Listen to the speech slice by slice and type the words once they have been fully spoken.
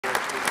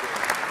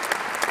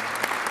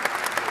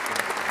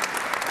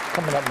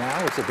Coming up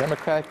now is the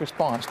Democratic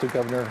response to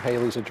Governor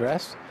Haley's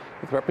address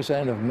with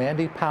Representative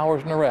Mandy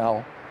Powers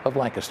Norrell of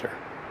Lancaster.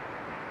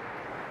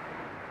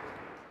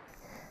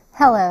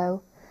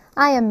 Hello,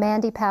 I am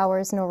Mandy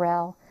Powers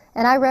Norrell,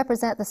 and I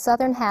represent the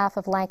southern half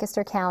of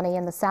Lancaster County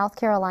in the South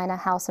Carolina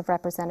House of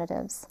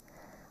Representatives.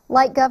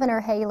 Like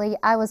Governor Haley,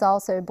 I was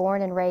also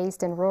born and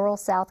raised in rural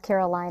South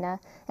Carolina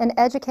and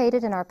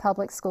educated in our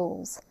public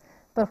schools.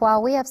 But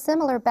while we have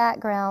similar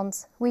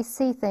backgrounds, we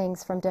see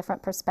things from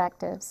different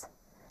perspectives.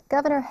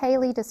 Governor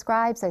Haley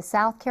describes a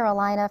South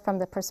Carolina from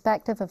the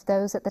perspective of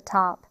those at the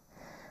top.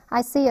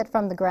 I see it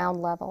from the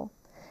ground level.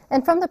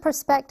 And from the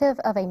perspective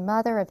of a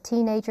mother of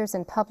teenagers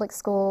in public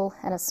school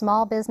and a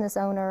small business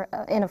owner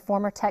in a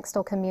former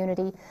textile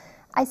community,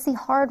 I see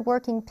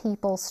hard-working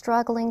people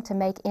struggling to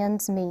make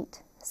ends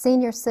meet,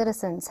 senior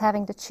citizens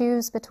having to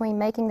choose between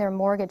making their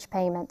mortgage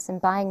payments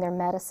and buying their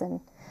medicine,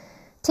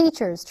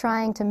 teachers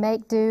trying to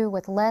make do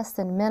with less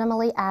than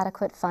minimally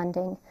adequate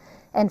funding,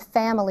 and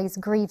families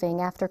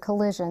grieving after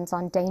collisions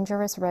on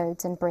dangerous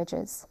roads and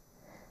bridges.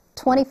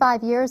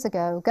 25 years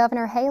ago,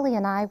 Governor Haley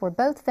and I were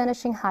both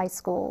finishing high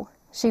school.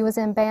 She was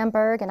in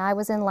Bamberg and I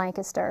was in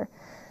Lancaster.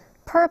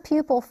 Per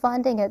pupil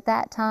funding at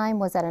that time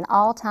was at an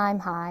all-time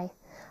high.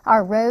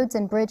 Our roads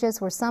and bridges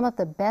were some of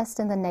the best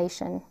in the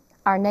nation.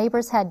 Our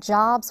neighbors had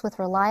jobs with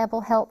reliable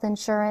health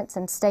insurance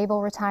and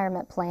stable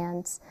retirement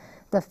plans.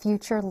 The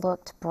future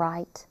looked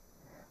bright.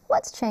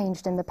 What's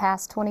changed in the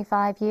past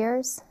 25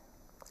 years?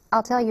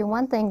 I'll tell you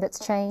one thing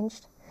that's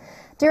changed.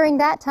 During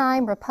that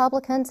time,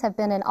 Republicans have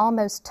been in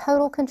almost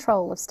total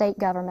control of state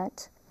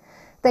government.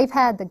 They've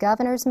had the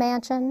governor's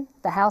mansion,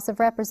 the House of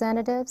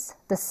Representatives,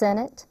 the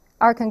Senate,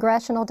 our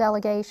congressional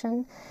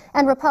delegation,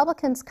 and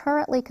Republicans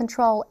currently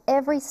control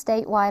every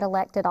statewide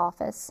elected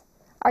office.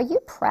 Are you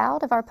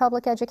proud of our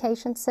public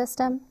education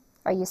system?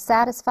 Are you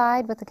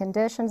satisfied with the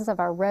conditions of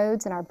our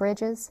roads and our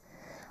bridges?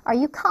 Are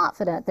you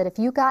confident that if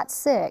you got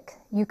sick,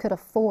 you could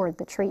afford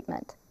the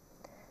treatment?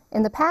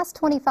 In the past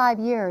 25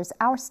 years,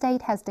 our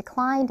state has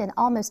declined in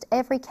almost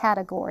every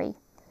category.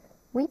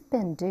 We've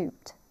been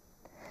duped.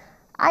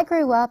 I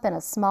grew up in a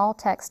small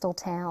textile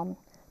town.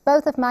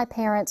 Both of my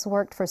parents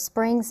worked for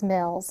Springs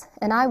Mills,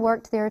 and I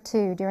worked there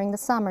too during the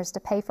summers to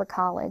pay for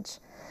college.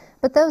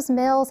 But those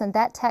mills and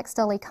that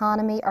textile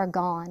economy are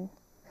gone.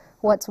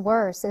 What's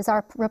worse is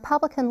our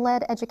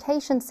Republican-led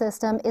education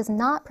system is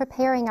not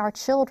preparing our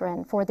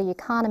children for the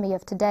economy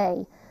of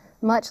today,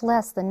 much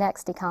less the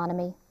next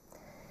economy.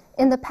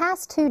 In the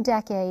past 2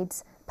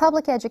 decades,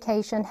 public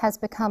education has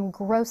become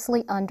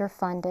grossly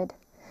underfunded.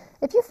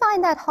 If you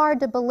find that hard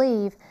to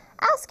believe,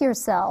 ask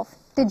yourself,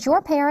 did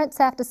your parents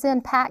have to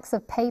send packs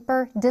of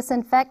paper,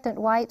 disinfectant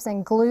wipes,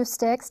 and glue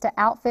sticks to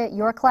outfit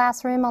your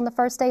classroom on the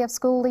first day of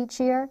school each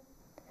year?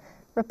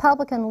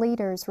 Republican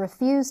leaders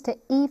refuse to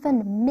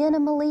even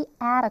minimally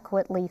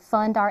adequately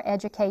fund our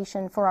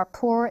education for our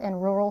poor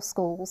and rural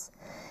schools.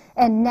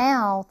 And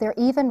now they're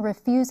even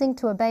refusing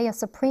to obey a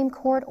Supreme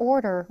Court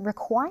order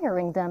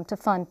requiring them to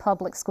fund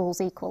public schools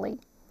equally.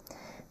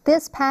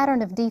 This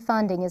pattern of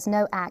defunding is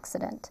no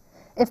accident.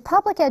 If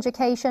public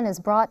education is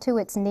brought to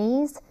its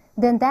knees,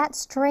 then that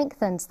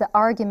strengthens the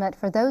argument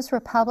for those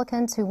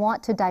Republicans who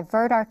want to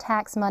divert our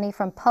tax money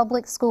from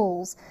public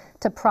schools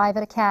to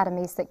private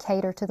academies that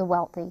cater to the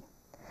wealthy.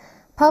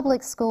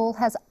 Public school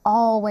has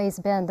always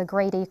been the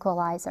great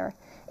equalizer.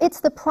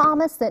 It's the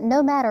promise that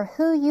no matter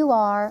who you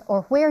are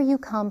or where you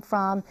come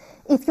from,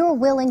 if you're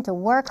willing to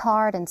work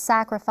hard and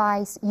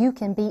sacrifice, you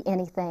can be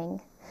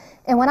anything.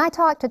 And when I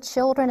talk to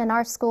children in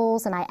our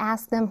schools and I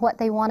ask them what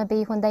they want to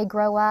be when they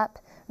grow up,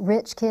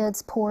 rich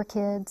kids, poor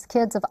kids,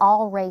 kids of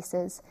all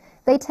races,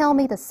 they tell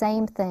me the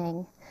same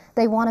thing.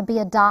 They want to be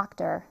a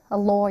doctor, a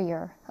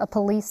lawyer, a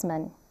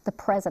policeman, the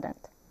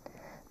president.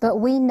 But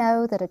we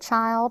know that a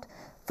child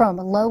from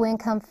a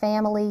low-income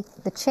family,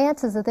 the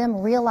chances of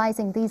them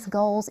realizing these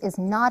goals is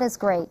not as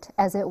great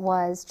as it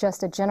was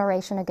just a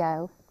generation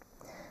ago.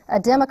 A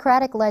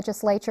Democratic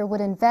legislature would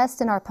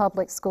invest in our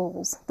public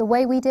schools the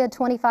way we did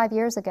 25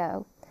 years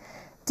ago.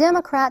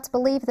 Democrats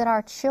believe that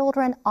our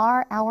children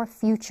are our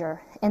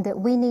future and that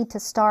we need to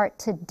start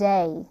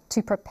today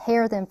to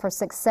prepare them for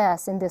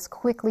success in this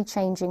quickly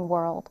changing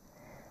world.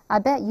 I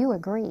bet you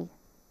agree.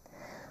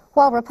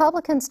 While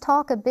Republicans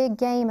talk a big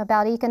game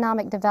about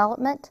economic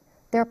development,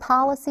 their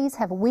policies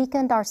have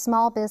weakened our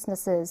small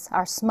businesses,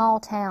 our small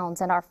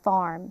towns, and our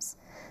farms.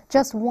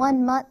 Just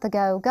 1 month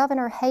ago,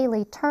 Governor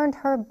Haley turned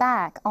her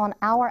back on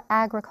our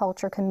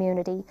agriculture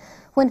community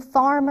when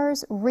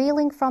farmers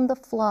reeling from the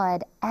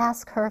flood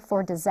asked her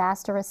for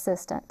disaster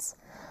assistance.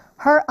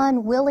 Her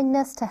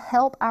unwillingness to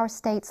help our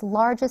state's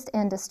largest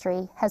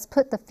industry has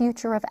put the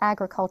future of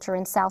agriculture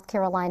in South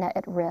Carolina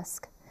at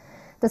risk.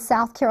 The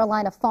South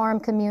Carolina farm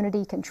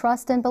community can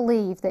trust and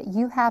believe that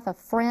you have a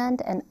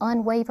friend and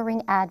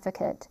unwavering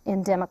advocate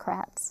in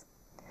Democrats.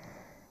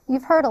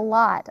 You've heard a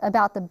lot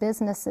about the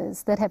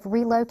businesses that have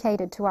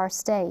relocated to our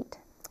state.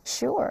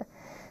 Sure,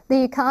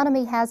 the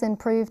economy has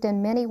improved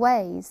in many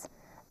ways,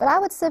 but I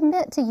would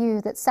submit to you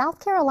that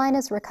South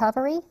Carolina's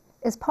recovery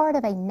is part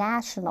of a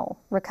national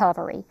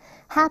recovery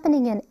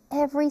happening in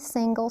every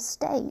single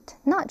state,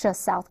 not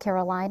just South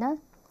Carolina.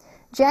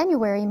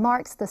 January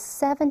marks the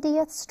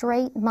 70th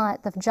straight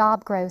month of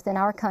job growth in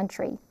our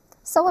country.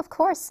 So of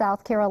course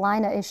South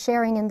Carolina is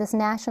sharing in this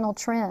national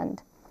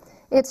trend.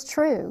 It's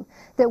true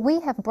that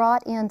we have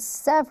brought in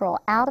several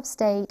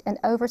out-of-state and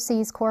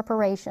overseas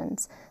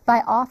corporations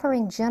by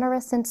offering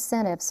generous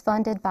incentives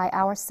funded by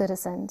our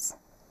citizens.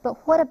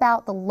 But what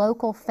about the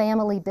local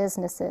family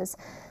businesses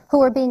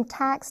who are being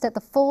taxed at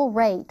the full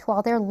rate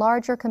while their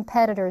larger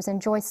competitors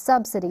enjoy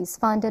subsidies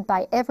funded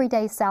by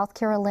everyday South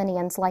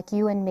Carolinians like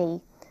you and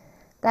me?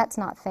 That's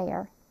not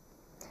fair.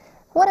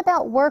 What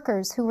about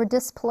workers who were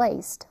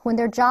displaced when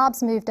their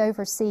jobs moved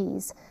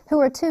overseas, who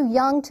are too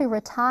young to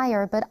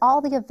retire, but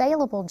all the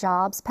available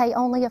jobs pay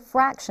only a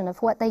fraction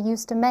of what they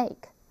used to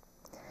make?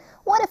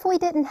 What if we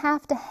didn't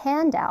have to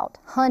hand out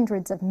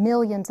hundreds of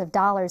millions of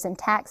dollars in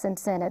tax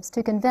incentives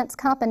to convince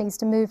companies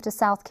to move to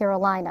South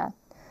Carolina?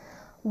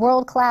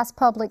 World-class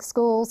public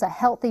schools, a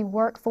healthy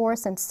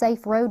workforce, and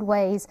safe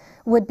roadways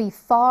would be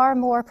far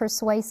more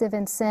persuasive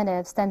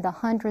incentives than the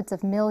hundreds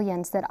of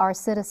millions that our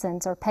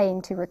citizens are paying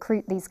to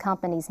recruit these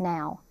companies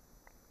now.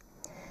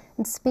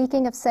 And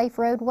speaking of safe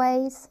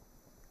roadways,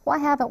 why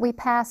haven't we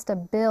passed a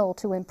bill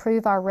to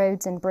improve our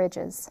roads and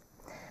bridges?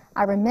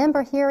 I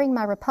remember hearing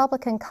my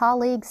Republican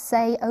colleagues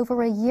say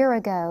over a year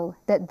ago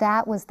that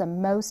that was the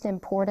most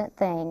important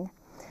thing.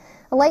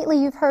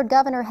 Lately, you've heard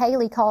Governor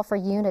Haley call for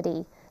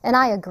unity, and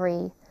I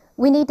agree.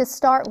 We need to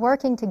start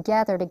working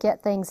together to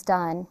get things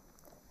done.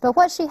 But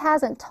what she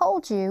hasn't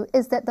told you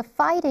is that the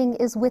fighting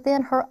is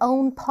within her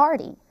own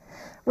party.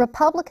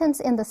 Republicans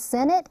in the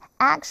Senate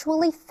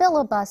actually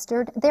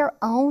filibustered their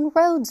own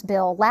roads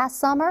bill last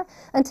summer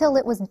until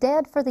it was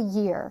dead for the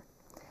year.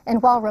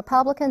 And while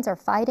Republicans are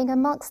fighting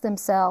amongst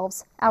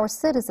themselves, our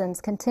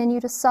citizens continue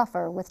to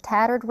suffer with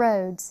tattered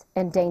roads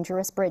and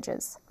dangerous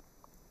bridges.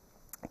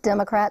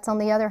 Democrats, on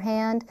the other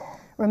hand,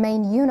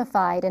 remain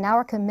unified in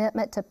our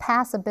commitment to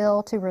pass a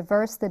bill to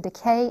reverse the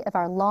decay of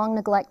our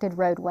long-neglected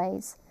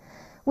roadways.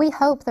 We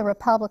hope the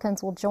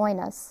Republicans will join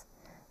us.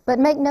 But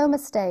make no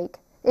mistake,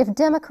 if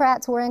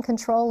Democrats were in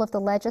control of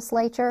the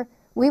legislature,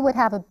 we would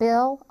have a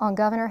bill on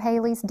Governor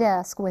Haley's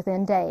desk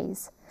within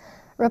days.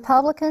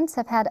 Republicans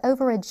have had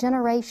over a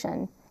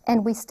generation,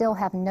 and we still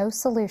have no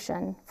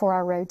solution for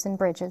our roads and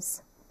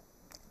bridges.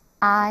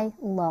 I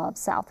love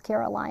South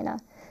Carolina,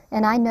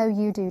 and I know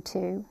you do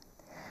too.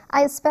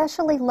 I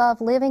especially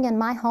love living in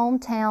my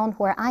hometown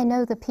where I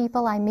know the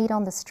people I meet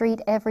on the street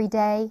every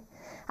day.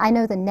 I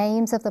know the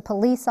names of the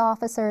police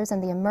officers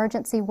and the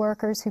emergency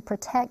workers who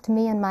protect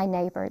me and my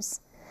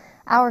neighbors.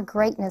 Our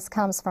greatness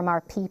comes from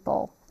our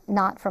people,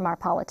 not from our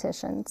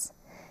politicians.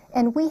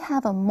 And we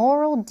have a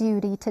moral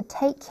duty to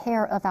take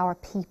care of our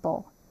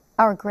people,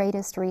 our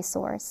greatest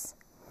resource.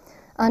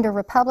 Under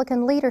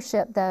Republican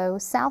leadership, though,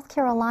 South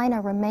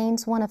Carolina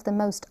remains one of the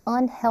most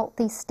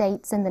unhealthy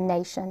states in the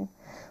nation,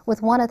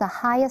 with one of the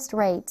highest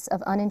rates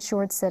of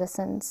uninsured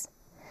citizens.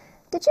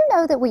 Did you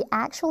know that we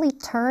actually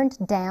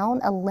turned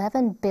down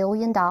 $11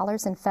 billion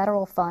in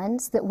federal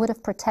funds that would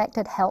have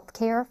protected health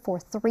care for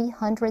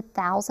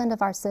 300,000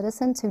 of our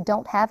citizens who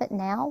don't have it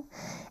now,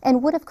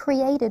 and would have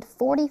created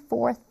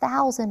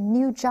 44,000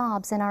 new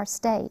jobs in our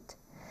state?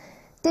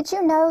 Did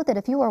you know that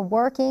if you are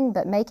working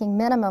but making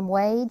minimum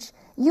wage,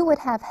 you would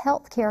have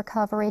health care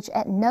coverage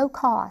at no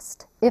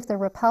cost if the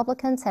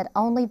Republicans had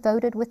only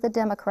voted with the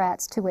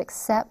Democrats to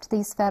accept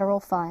these federal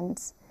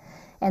funds?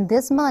 And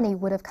this money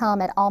would have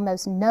come at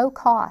almost no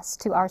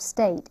cost to our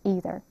state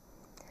either.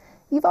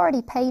 You've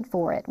already paid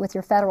for it with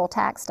your federal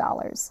tax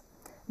dollars,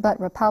 but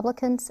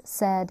Republicans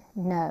said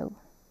no.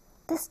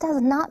 This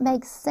does not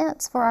make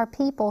sense for our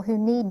people who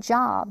need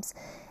jobs,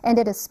 and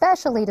it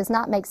especially does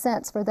not make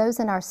sense for those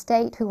in our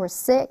state who are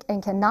sick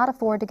and cannot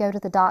afford to go to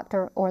the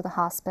doctor or the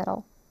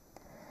hospital.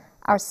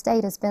 Our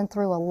state has been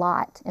through a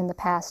lot in the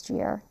past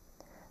year,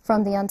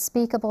 from the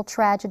unspeakable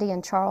tragedy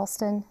in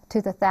Charleston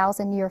to the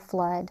 1,000-year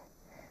flood.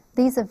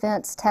 These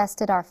events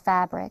tested our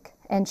fabric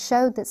and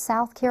showed that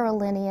South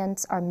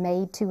Carolinians are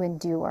made to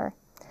endure.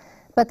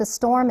 But the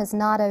storm is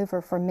not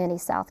over for many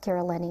South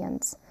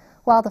Carolinians.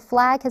 While the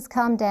flag has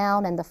come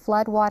down and the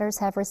floodwaters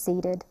have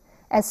receded,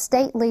 as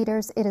state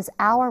leaders, it is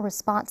our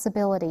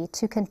responsibility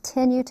to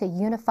continue to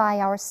unify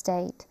our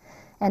state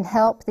and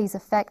help these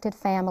affected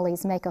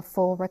families make a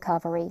full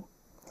recovery.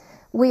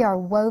 We are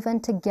woven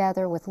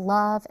together with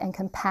love and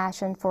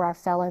compassion for our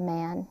fellow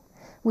man.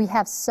 We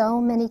have so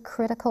many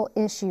critical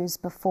issues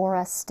before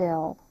us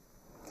still.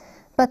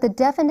 But the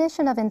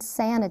definition of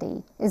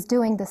insanity is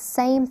doing the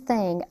same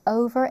thing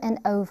over and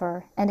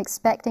over and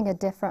expecting a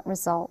different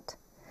result.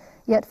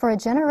 Yet for a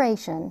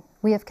generation,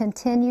 we have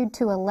continued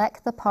to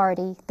elect the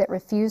party that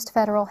refused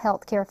federal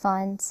health care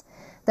funds,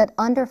 that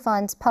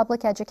underfunds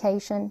public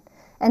education,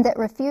 and that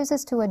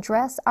refuses to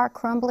address our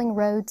crumbling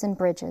roads and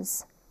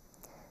bridges.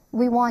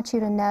 We want you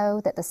to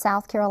know that the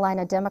South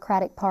Carolina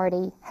Democratic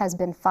Party has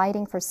been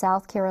fighting for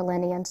South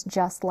Carolinians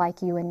just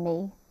like you and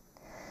me.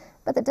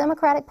 But the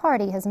Democratic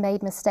Party has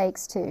made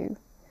mistakes too.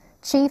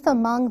 Chief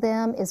among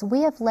them is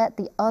we have let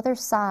the other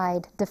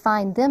side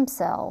define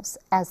themselves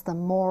as the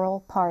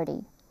moral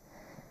party.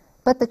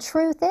 But the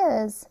truth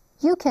is,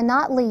 you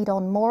cannot lead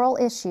on moral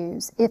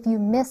issues if you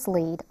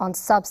mislead on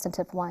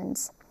substantive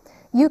ones.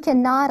 You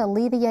cannot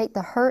alleviate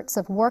the hurts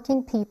of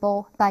working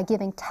people by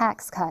giving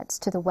tax cuts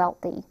to the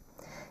wealthy.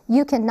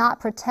 You cannot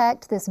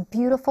protect this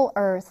beautiful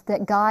earth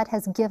that God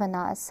has given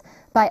us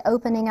by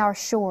opening our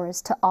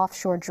shores to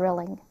offshore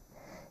drilling.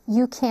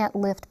 You can't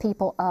lift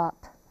people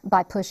up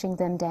by pushing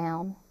them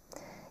down.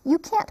 You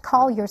can't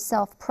call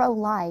yourself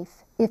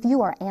pro-life if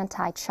you are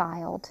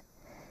anti-child.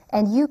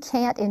 And you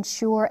can't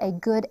ensure a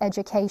good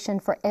education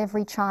for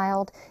every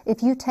child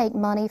if you take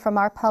money from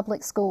our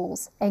public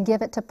schools and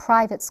give it to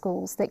private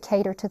schools that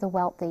cater to the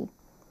wealthy.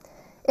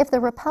 If the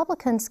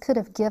Republicans could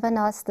have given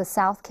us the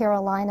South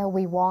Carolina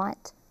we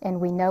want and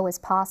we know is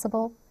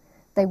possible,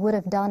 they would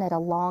have done it a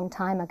long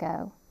time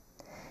ago.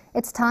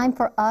 It's time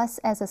for us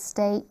as a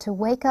state to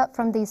wake up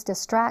from these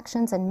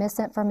distractions and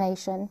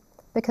misinformation,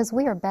 because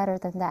we are better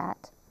than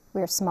that.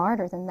 We are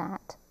smarter than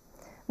that.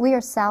 We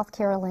are South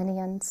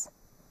Carolinians.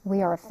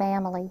 We are a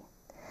family.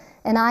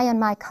 And I and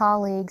my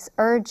colleagues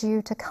urge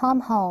you to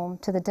come home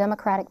to the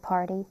Democratic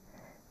Party,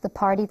 the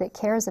party that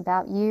cares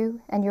about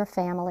you and your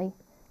family.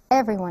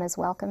 Everyone is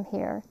welcome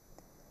here.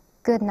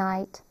 Good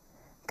night.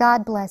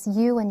 God bless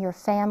you and your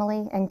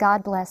family, and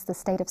God bless the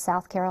state of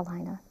South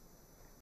Carolina.